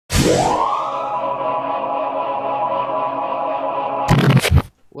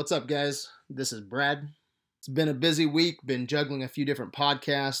What's up, guys? This is Brad. It's been a busy week, been juggling a few different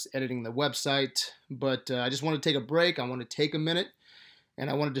podcasts, editing the website, but I just want to take a break. I want to take a minute, and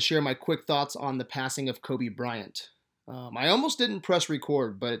I wanted to share my quick thoughts on the passing of Kobe Bryant. I almost didn't press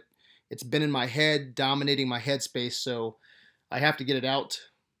record, but it's been in my head, dominating my headspace, so I have to get it out.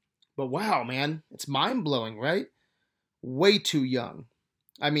 But wow, man, it's mind blowing, right? Way too young.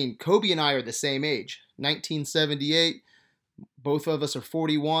 I mean, Kobe and I are the same age, 1978. Both of us are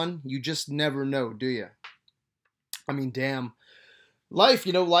 41. You just never know, do you? I mean, damn. Life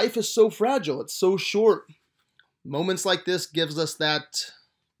is so fragile. It's so short. Moments like this gives us that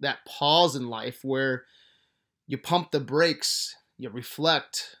pause in life where you pump the brakes, you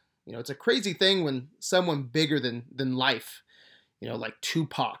reflect. It's a crazy thing when someone bigger than life, like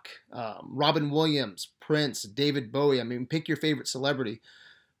Tupac, Robin Williams, Prince, David Bowie. I mean, pick your favorite celebrity,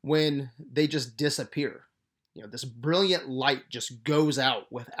 when they just disappear. This brilliant light just goes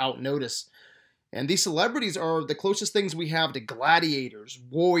out without notice. And these celebrities are the closest things we have to gladiators,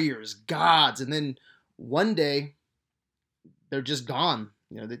 warriors, gods. And then one day, they're just gone.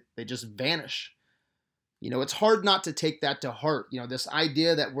 They just vanish. It's hard not to take that to heart. This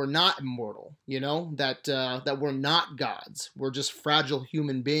idea that we're not immortal, that we're not gods. We're just fragile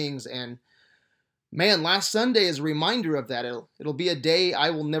human beings. And man, last Sunday is a reminder of that. It'll be a day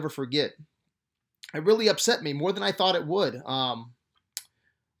I will never forget. It really upset me more than I thought it would. I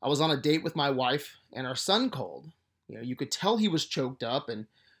was on a date with my wife, and our son called. You could tell he was choked up, and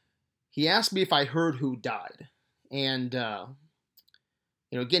he asked me if I heard who died. And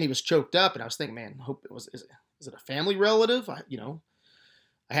again, he was choked up, and I was thinking, man, hope it was. Is it a family relative? I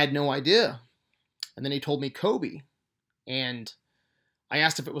had no idea. And then he told me Kobe, and I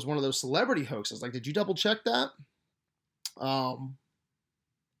asked if it was one of those celebrity hoaxes. Like, did you double check that?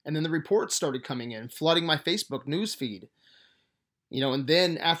 And then the reports started coming in, flooding my Facebook news feed. And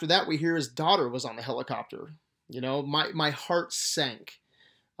then after that, we hear his daughter was on the helicopter. My heart sank.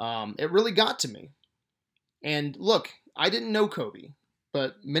 It really got to me. And look, I didn't know Kobe,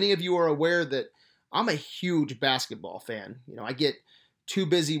 but many of you are aware that I'm a huge basketball fan. I get too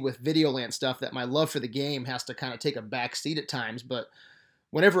busy with Videoland stuff that my love for the game has to kind of take a back seat at times. But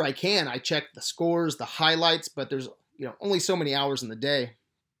whenever I can, I check the scores, the highlights, but there's only so many hours in the day.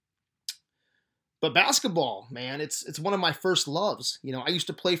 But basketball, man, it's one of my first loves. I used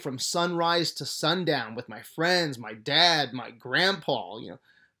to play from sunrise to sundown with my friends, my dad, my grandpa,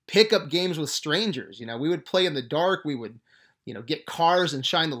 pick up games with strangers. We would play in the dark. We would, get cars and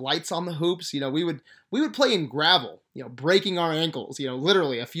shine the lights on the hoops. We would play in gravel, breaking our ankles.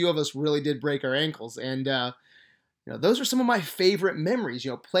 Literally, a few of us really did break our ankles. And, those are some of my favorite memories,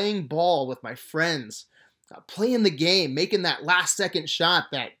 playing ball with my friends. Playing the game, making that last second shot,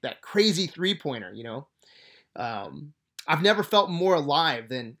 that crazy three-pointer, I've never felt more alive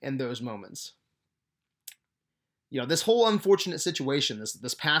than in those moments. This whole unfortunate situation,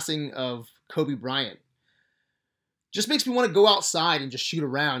 this passing of Kobe Bryant, just makes me want to go outside and just shoot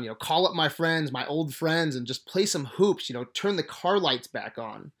around, call up my friends, my old friends, and just play some hoops, turn the car lights back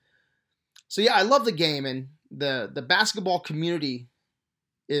on. So yeah, I love the game, and the basketball community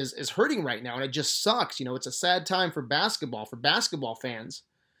is hurting right now, and it just sucks. It's a sad time for basketball fans.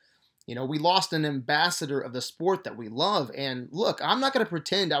 We lost an ambassador of the sport that we love. And look, I'm not going to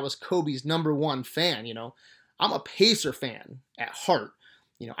pretend I was Kobe's number one fan. I'm a Pacer fan at heart.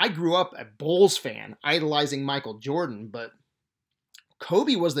 I grew up a Bulls fan, idolizing Michael Jordan, but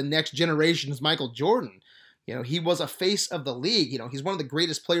Kobe was the next generation's Michael Jordan. He was a face of the league. He's one of the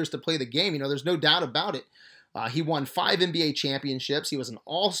greatest players to play the game. There's no doubt about it. He won 5 NBA championships. He was an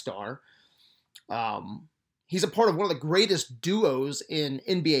all-star. He's a part of one of the greatest duos in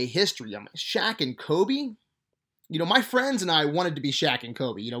NBA history. Shaq and Kobe. My friends and I wanted to be Shaq and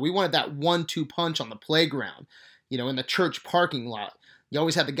Kobe. We wanted that 1-2 punch on the playground, in the church parking lot. You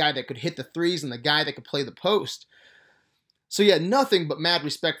always had the guy that could hit the threes and the guy that could play the post. So yeah, nothing but mad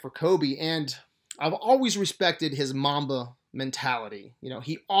respect for Kobe. And I've always respected his Mamba mentality.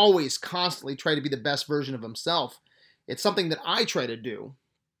 He always constantly tried to be the best version of himself. It's something that I try to do.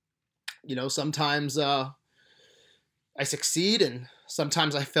 Sometimes I succeed and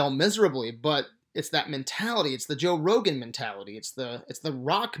sometimes I fail miserably, but it's that mentality. It's the Joe Rogan mentality. It's the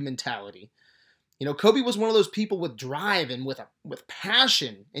Rock mentality. Kobe was one of those people with drive and with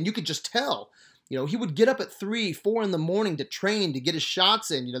passion, and you could just tell. He would get up at 3, 4 in the morning to train, to get his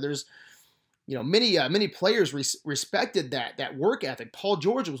shots in. There's many players respected that work ethic. Paul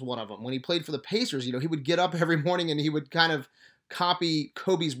George was one of them. When he played for the Pacers, he would get up every morning and he would kind of copy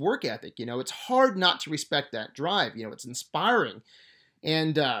Kobe's work ethic. It's hard not to respect that drive. It's inspiring.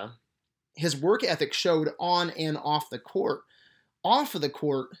 And his work ethic showed on and off the court. Off of the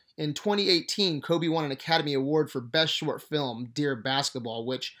court, in 2018, Kobe won an Academy Award for Best Short Film, Dear Basketball,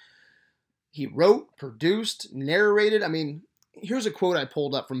 which he wrote, produced, narrated. I mean, here's a quote I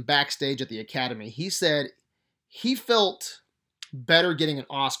pulled up from backstage at the Academy. He said he felt better getting an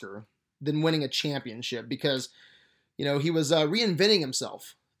Oscar than winning a championship because, he was reinventing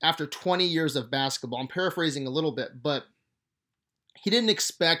himself after 20 years of basketball. I'm paraphrasing a little bit, but he didn't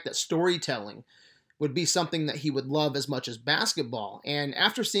expect that storytelling would be something that he would love as much as basketball. And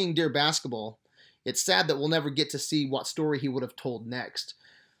after seeing Dear Basketball, it's sad that we'll never get to see what story he would have told next.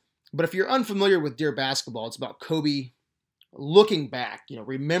 But if you're unfamiliar with Dear Basketball, it's about Kobe looking back,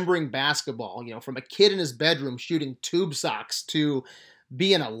 remembering basketball, from a kid in his bedroom shooting tube socks to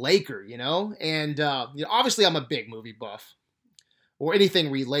being a Laker, And, obviously I'm a big movie buff or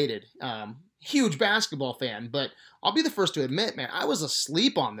anything related. Huge basketball fan, but I'll be the first to admit, man, I was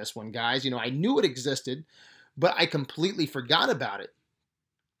asleep on this one, guys. I knew it existed, but I completely forgot about it.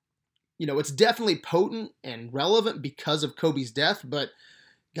 It's definitely potent and relevant because of Kobe's death, but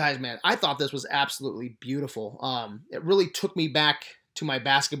guys, man, I thought this was absolutely beautiful. It really took me back to my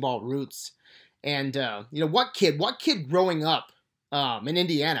basketball roots. And, what kid growing up in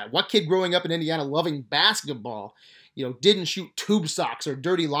Indiana, loving basketball, didn't shoot tube socks or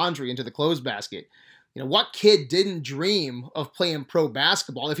dirty laundry into the clothes basket? What kid didn't dream of playing pro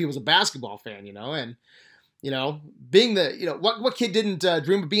basketball if he was a basketball fan, And, being what kid didn't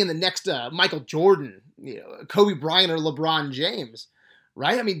dream of being the next Michael Jordan, Kobe Bryant or LeBron James,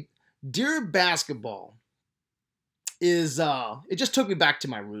 right? I mean, Dear Basketball is, it just took me back to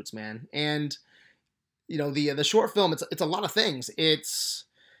my roots, man. And, the short film, it's a lot of things. It's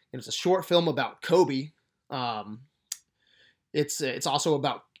a short film about Kobe. It's also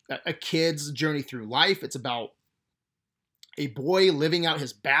about a kid's journey through life. It's about a boy living out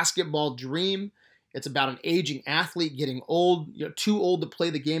his basketball dream. It's about an aging athlete getting old, too old to play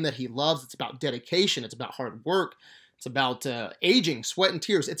the game that he loves. It's about dedication. It's about hard work. It's about aging, sweat, and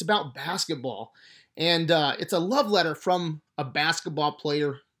tears. It's about basketball. And it's a love letter from a basketball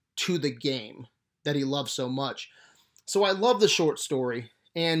player to the game that he loves so much. So I love the short story.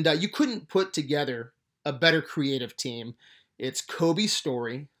 And you couldn't put together a better creative team. It's Kobe's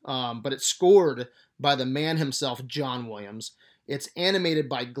story, but it's scored by the man himself, John Williams. It's animated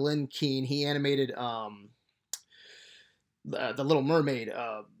by Glenn Keane. He animated the Little Mermaid,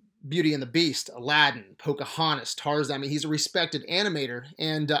 Beauty and the Beast, Aladdin, Pocahontas, Tarzan. I mean, he's a respected animator,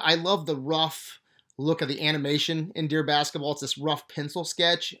 and I love the rough look of the animation in Dear Basketball. It's this rough pencil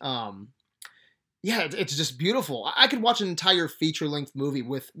sketch. It's just beautiful. I could watch an entire feature-length movie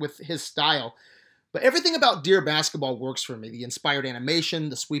with his style. But everything about Dear Basketball works for me. The inspired animation,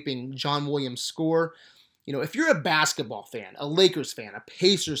 the sweeping John Williams score. If you're a basketball fan, a Lakers fan, a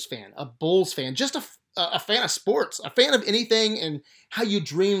Pacers fan, a Bulls fan, just a fan of sports, a fan of anything and how you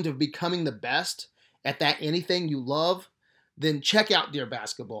dreamed of becoming the best at that anything you love, then check out Dear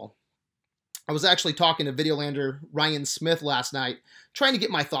Basketball. I was actually talking to Videolander Ryan Smith last night, trying to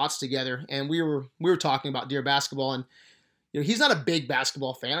get my thoughts together, and we were talking about Dear Basketball, and he's not a big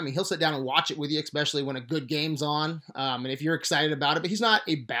basketball fan. I mean, he'll sit down and watch it with you, especially when a good game's on, and if you're excited about it. But he's not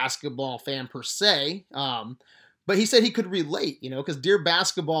a basketball fan per se. But he said he could relate, because Dear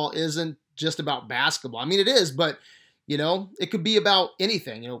Basketball isn't just about basketball. I mean, it is, but it could be about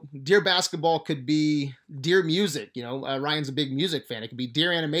anything. Dear Basketball could be Dear Music. Ryan's a big music fan. It could be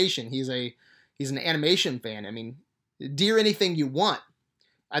Dear Animation. He's an animation fan. I mean, Dear anything you want.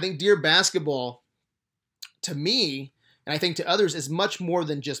 I think Dear Basketball, to me, and I think to others, is much more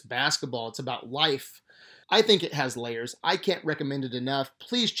than just basketball. It's about life. I think it has layers. I can't recommend it enough.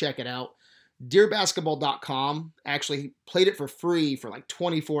 Please check it out. DearBasketball.com actually played it for free for like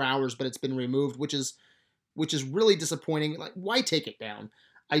 24 hours, but it's been removed, which is really disappointing. Like, why take it down?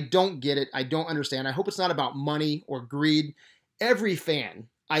 I don't get it. I don't understand. I hope it's not about money or greed. Every fan,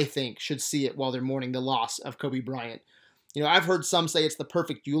 I think, should see it while they're mourning the loss of Kobe Bryant. I've heard some say it's the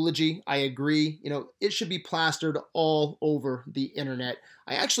perfect eulogy. I agree. It should be plastered all over the internet.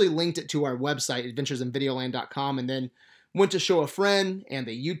 I actually linked it to our website, adventuresinvideoland.com, and then went to show a friend, and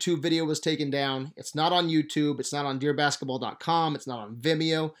the YouTube video was taken down. It's not on YouTube. It's not on dearbasketball.com. It's not on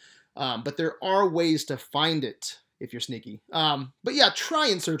Vimeo. But there are ways to find it if you're sneaky. But yeah, try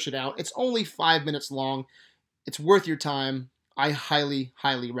and search it out. It's only 5 minutes long. It's worth your time. I highly,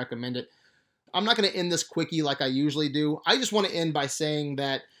 highly recommend it. I'm not going to end this quickie like I usually do. I just want to end by saying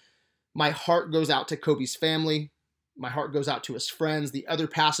that my heart goes out to Kobe's family. My heart goes out to his friends, the other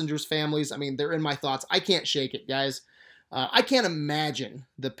passengers' families. I mean, they're in my thoughts. I can't shake it, guys. I can't imagine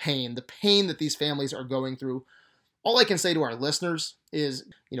the pain that these families are going through. All I can say to our listeners is,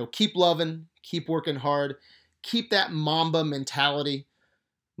 keep loving, keep working hard, Keep that Mamba mentality.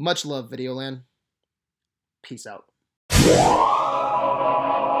 Much love, Videoland. Peace out.